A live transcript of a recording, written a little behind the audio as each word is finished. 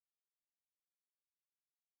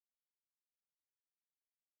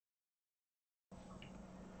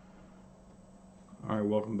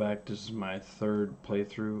Alright, welcome back. This is my third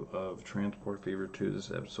playthrough of Transport Fever 2. This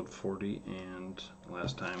is episode 40, and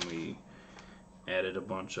last time we added a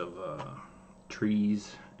bunch of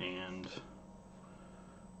trees and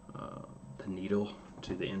the needle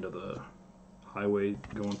to the end of the highway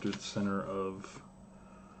going through the center of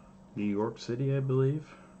New York City, I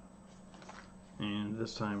believe. And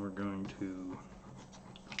this time we're going to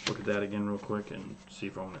look at that again real quick and see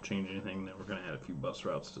if I want to change anything. Then we're going to add a few bus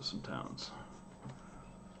routes to some towns.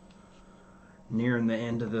 Nearing the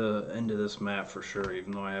end of this map for sure,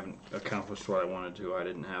 even though I haven't accomplished what I wanted to. I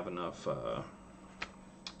didn't have enough I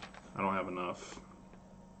don't have enough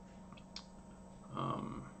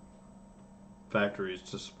factories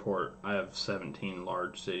to support. I have 17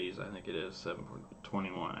 large cities, I think it is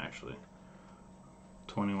 21 actually,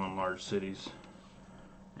 21 large cities,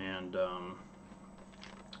 and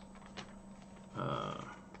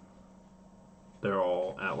they're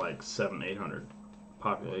all at like 700-800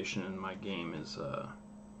 population, and my game is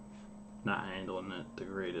not handling it the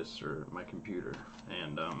greatest, or my computer,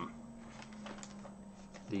 and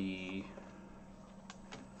the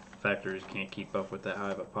factories can't keep up with that high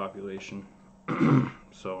of a population.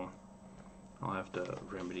 So I'll have to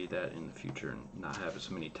remedy that in the future and not have as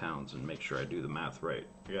many towns, and make sure I do the math right.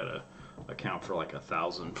 I gotta account for like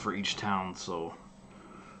 1,000 for each town, so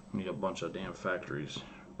I need a bunch of damn factories.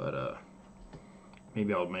 But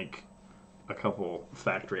maybe I'll make a couple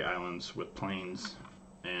factory islands with planes,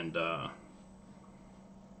 and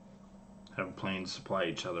have planes supply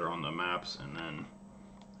each other on the maps, and then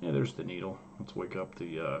yeah, there's the needle. Let's wake up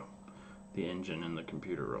the engine in the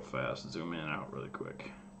computer real fast. Zoom in and out really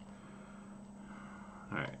quick.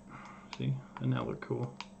 Alright, see? Doesn't that look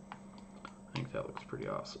cool? I think that looks pretty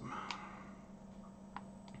awesome.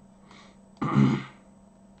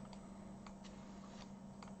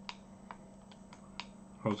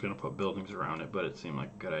 I was going to put buildings around it, but it seemed like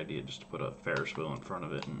a good idea just to put a Ferris wheel in front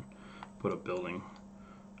of it and put a building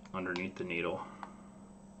underneath the needle.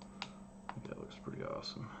 I think that looks pretty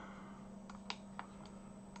awesome.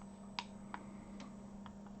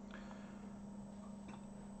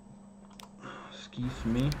 Excuse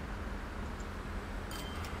me.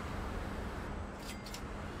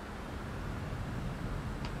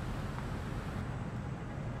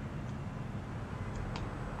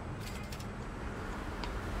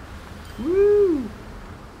 Woo!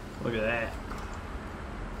 Look at that.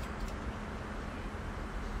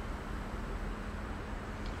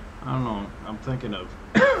 I don't know. I'm thinking of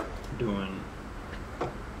doing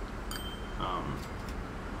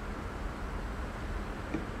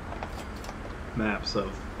maps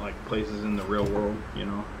of like places in the real world, you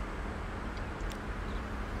know.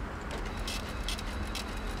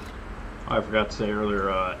 I forgot to say earlier,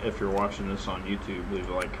 if you're watching this on YouTube, leave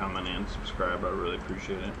a like, comment, and subscribe. I really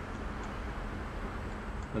appreciate it.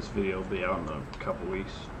 This video will be out in a couple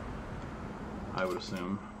weeks, I would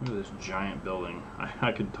assume. Look at this giant building.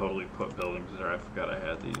 I could totally put buildings there. I forgot I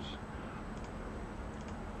had these.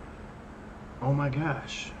 Oh my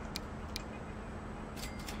gosh.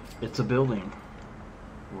 It's a building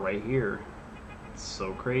right here. It's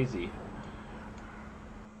so crazy.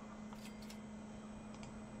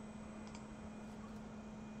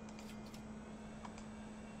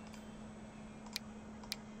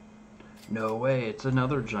 No way, it's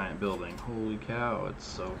another giant building. Holy cow, it's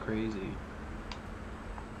so crazy.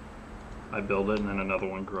 I build it and then another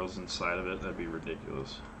one grows inside of it. That'd be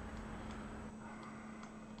ridiculous.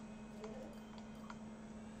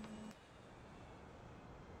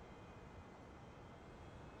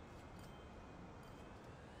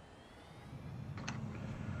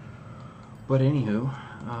 But anywho,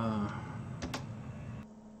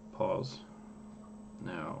 pause.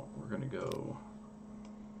 Now we're gonna go.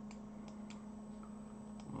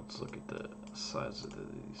 Let's look at the size of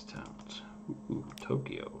these towns. Ooh,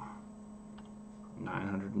 Tokyo.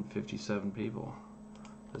 957 people.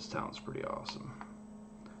 This town's pretty awesome.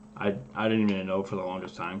 I didn't even know for the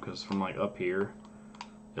longest time, because from like up here,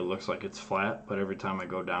 it looks like it's flat, but every time I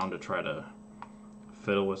go down to try to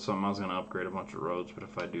fiddle with something, I was gonna upgrade a bunch of roads, but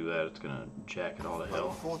if I do that, it's gonna jack it all to hell.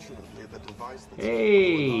 Unfortunately, the device that's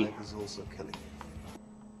hey! is also killing you.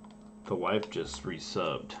 The wife just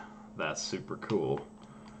resubbed. That's super cool.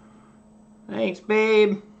 Thanks,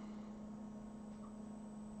 babe.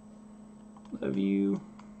 Love you.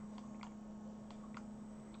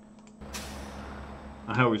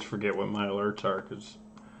 I always forget what my alerts are, because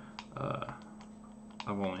I've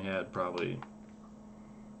only had probably,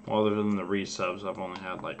 well, other than the resubs, I've only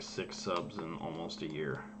had like 6 subs in almost a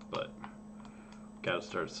year, but gotta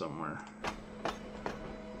start somewhere.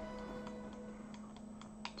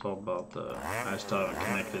 It's all about the, I still haven't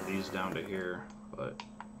connected these down to here, but But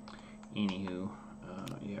anywho,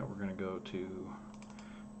 yeah, we're gonna go to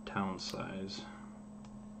town size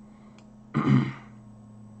and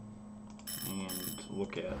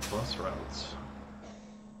look at bus routes.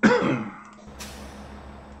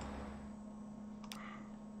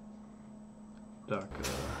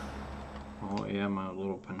 Oh yeah, my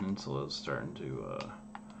little peninsula is starting to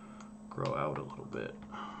grow out a little bit.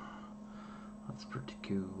 That's pretty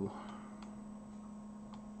cool.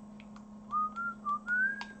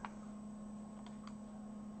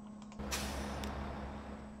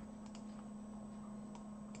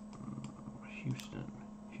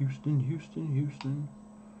 Houston.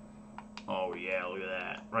 Oh yeah, look at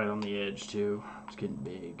that. Right on the edge too. It's getting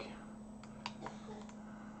big.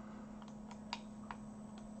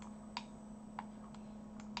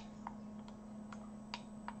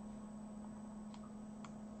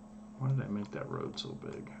 Why did I make that road so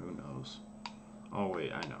big? Who knows? Oh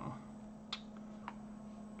wait, I know.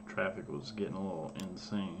 Traffic was getting a little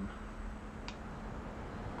insane.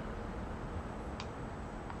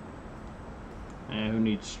 And who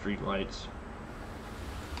needs street lights?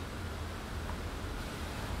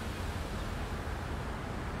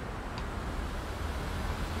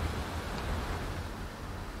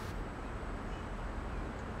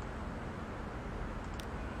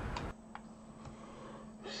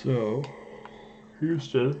 So,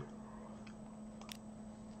 Houston,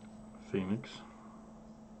 Phoenix,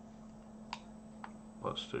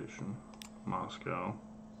 bus station, Moscow,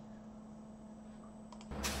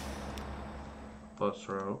 bus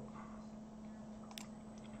route,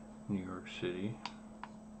 New York City,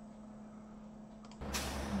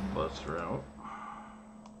 bus route,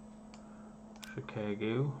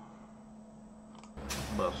 Chicago,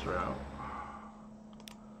 bus route,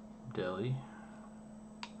 Delhi,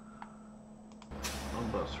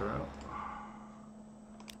 bus route,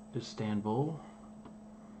 Istanbul,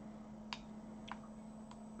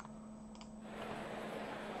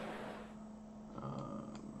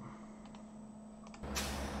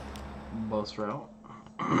 bus route,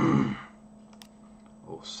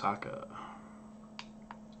 Osaka,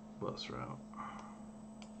 bus route,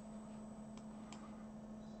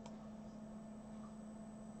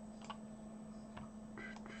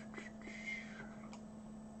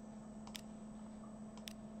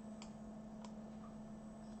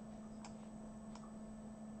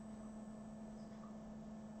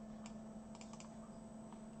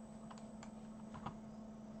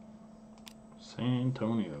 San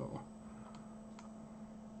Antonio.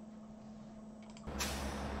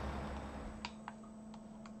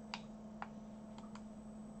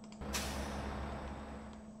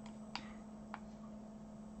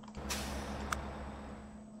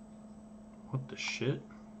 What the shit?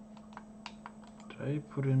 Did I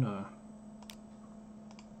put in a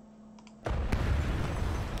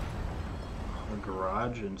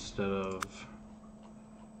garage instead of...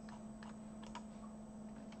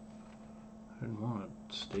 I didn't want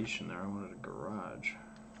a station there, I wanted a garage.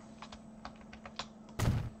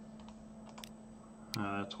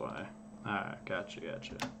 Ah, that's why. Ah, gotcha.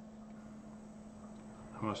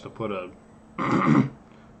 I must have put a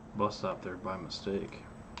bus stop there by mistake.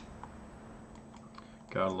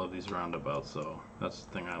 Gotta love these roundabouts though. That's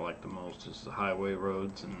the thing I like the most, is the highway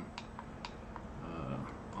roads and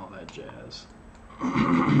all that jazz.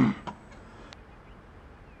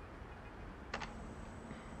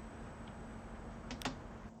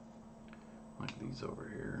 Like these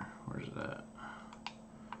over here. Where's that?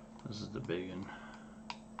 This is the big one.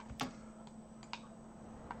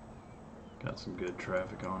 Got some good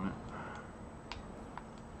traffic on it.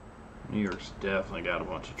 New York's definitely got a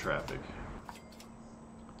bunch of traffic.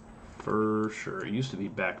 For sure. It used to be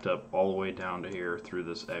backed up all the way down to here through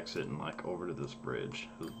this exit and like over to this bridge.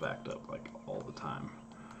 It was backed up like all the time.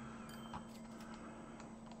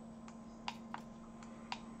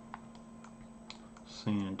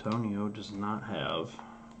 San Antonio does not have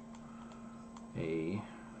a...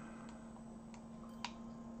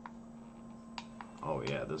 Oh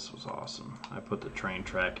yeah, this was awesome. I put the train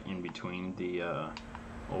track in between the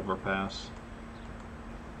overpass.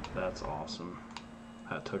 That's awesome.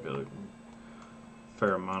 That took a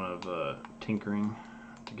fair amount of tinkering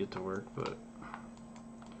to get to work, but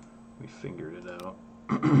we figured it out.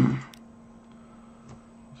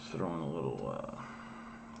 Throw in a little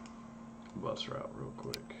bus route real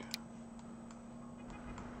quick.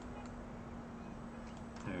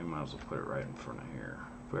 Maybe we might as well put it right in front of here.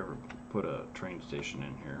 If we ever put a train station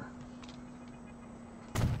in here.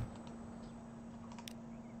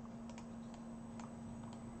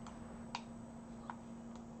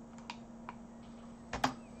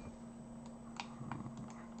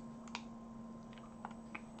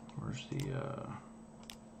 See,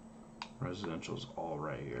 residential's all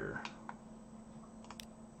right here.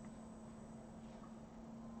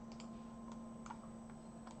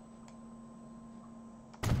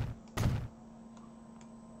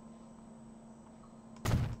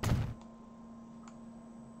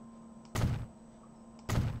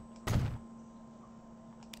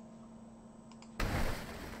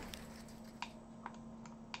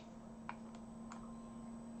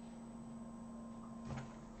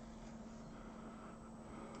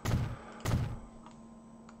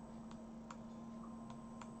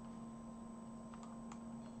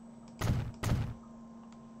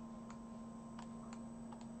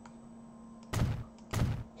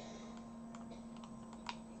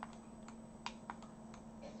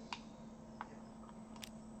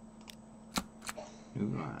 New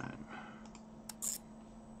line.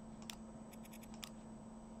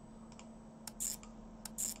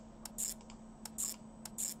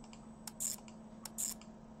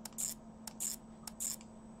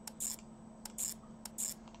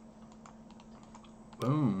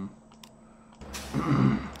 Boom.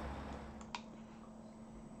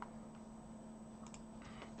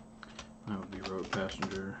 That would be road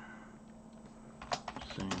passenger.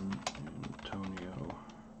 San Antonio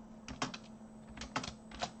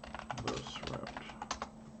bus route.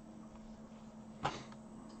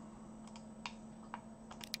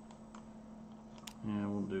 Yeah,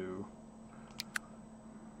 we'll do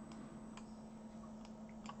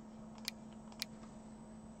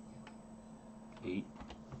 8.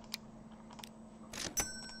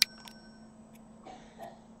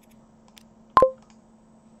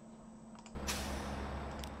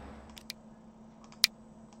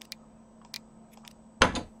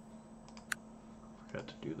 Forgot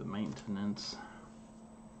to do the maintenance.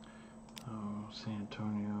 Oh, San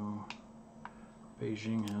Antonio.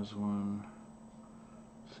 Beijing has one.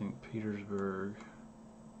 St. Petersburg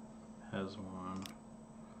has one.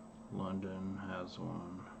 London has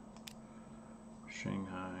one.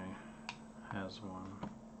 Shanghai has one.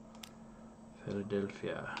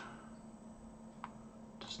 Philadelphia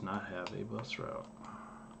does not have a bus route.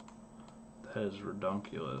 That is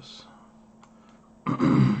redonkulous.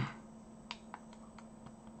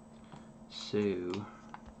 So we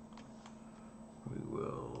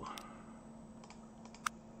will.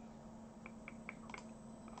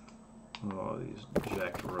 All these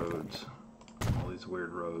jacked roads, all these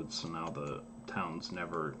weird roads, so now the towns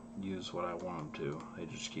never use what I want them to. They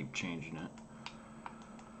just keep changing it.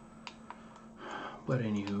 But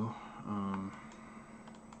anywho,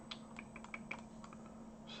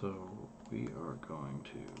 so we are going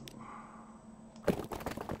to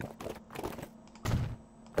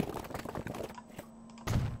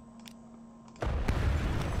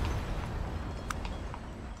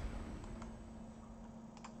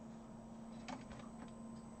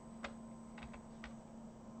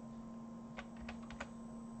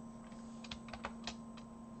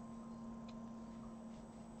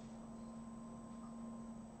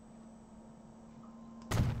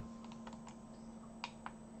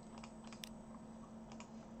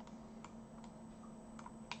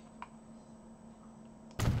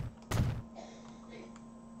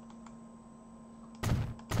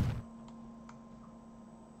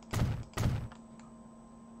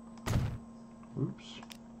oops.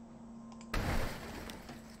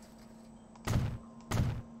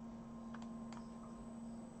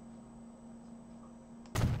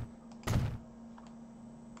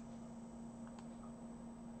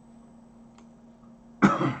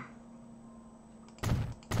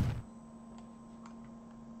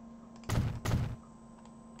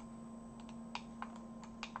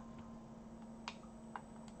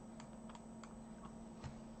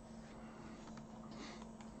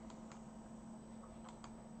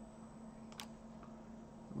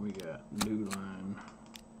 We got new line,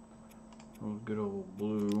 oh, good old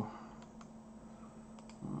blue.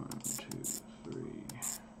 1, 2, 3.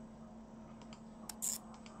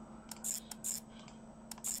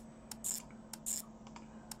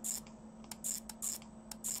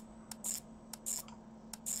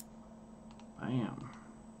 Bam.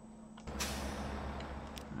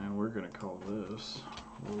 And we're gonna call this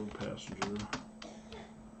road passenger.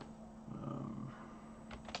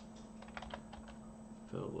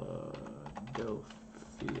 Philadelphia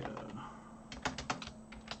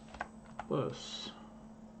bus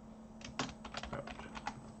route.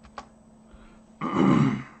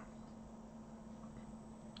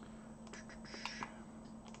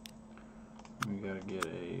 We gotta get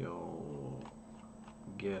a old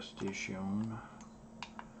gas station.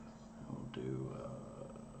 We'll do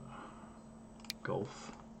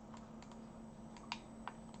Gulf.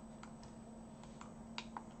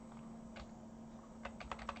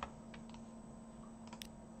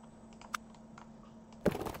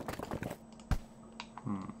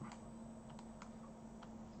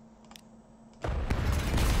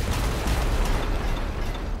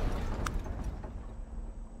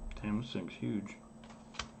 This thing's huge.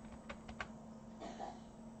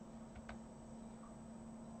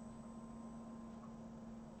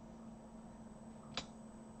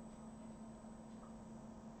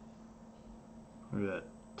 Look at that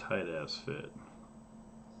tight ass fit.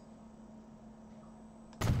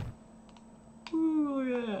 Ooh, look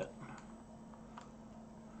at that.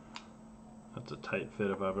 That's a tight fit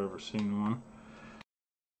if I've ever seen one.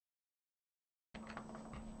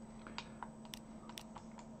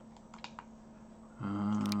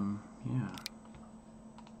 Yeah.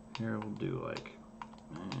 Here we'll do like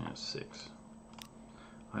 6.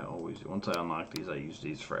 I always, once I unlock these, I use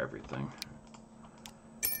these for everything.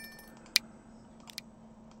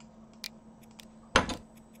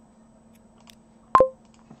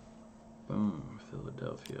 Boom,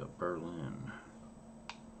 Philadelphia, Berlin.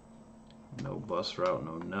 No bus route,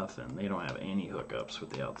 no nothing. They don't have any hookups with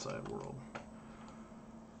the outside world.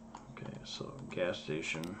 Okay, so gas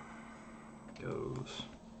station goes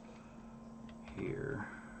here.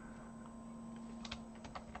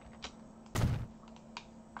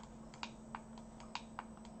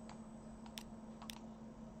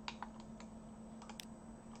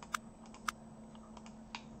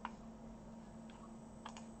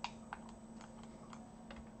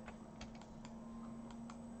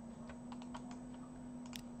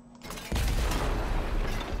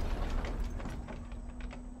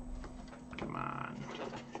 Come on.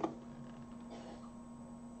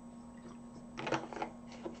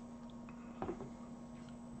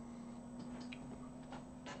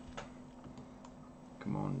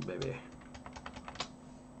 Come on, baby.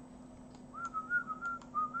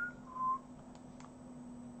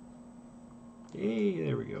 Hey,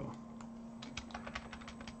 there we go.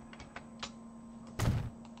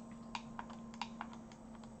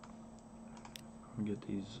 Get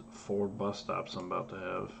these 4 bus stops I'm about to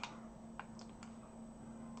have.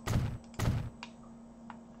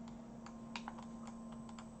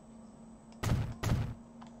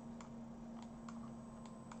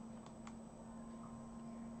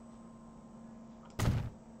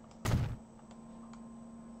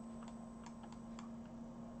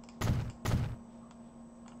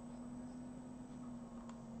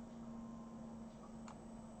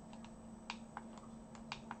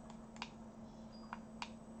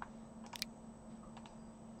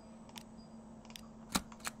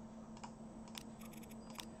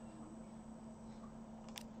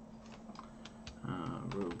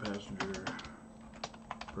 Road passenger,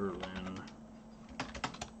 Berlin,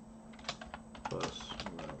 bus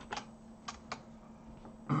route.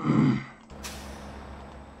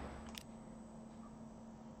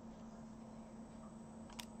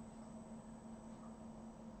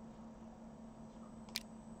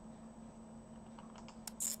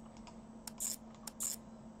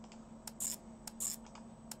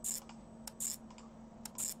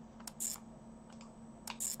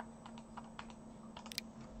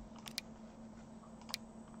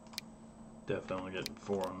 Definitely getting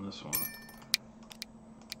 4 on this one.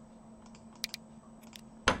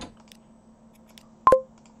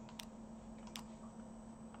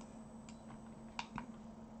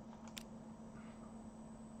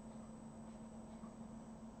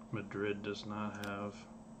 Madrid does not have.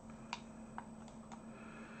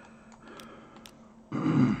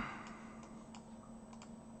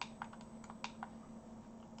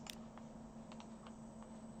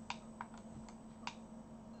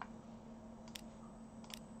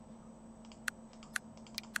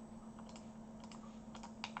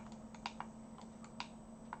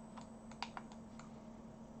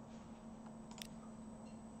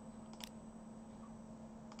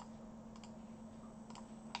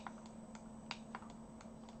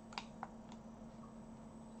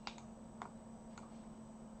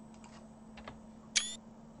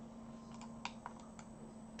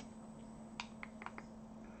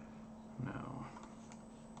 Now,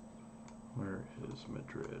 where is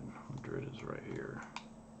Madrid? Madrid is right here.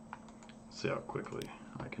 See how quickly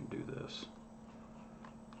I can do this.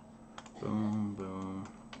 Boom, boom.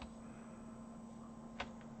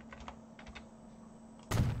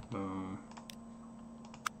 Boom.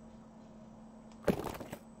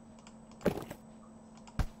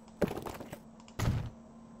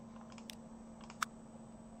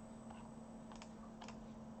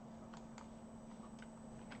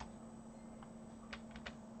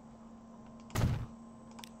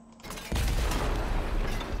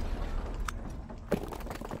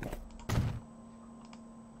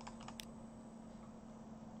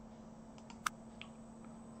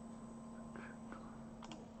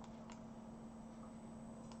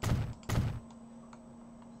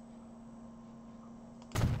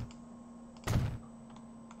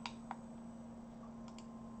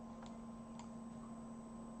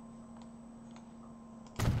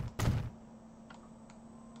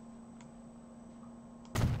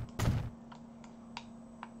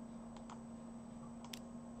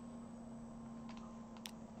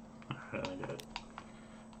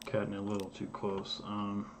 cutting it a little too close.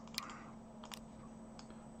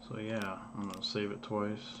 So yeah, I'm gonna save it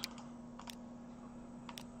twice.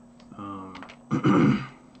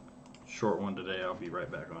 Short one today. I'll be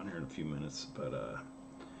right back on here in a few minutes. But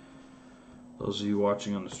those of you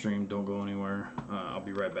watching on the stream, don't go anywhere. I'll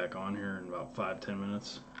be right back on here in about 5-10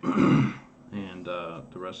 minutes. And the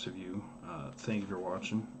rest of you, thank you for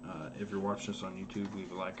watching. If you're watching this on YouTube,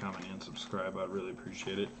 leave a like, comment, and subscribe. I'd really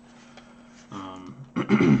appreciate it.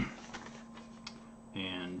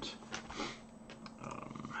 And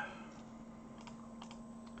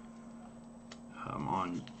I'm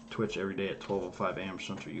on Twitch every day at 12:05 a.m.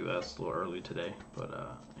 Central U.S. A little early today,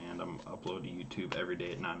 but and I'm uploading YouTube every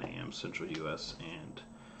day at 9 a.m. Central U.S. And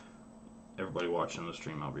everybody watching the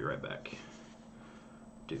stream, I'll be right back.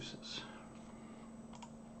 Deuces.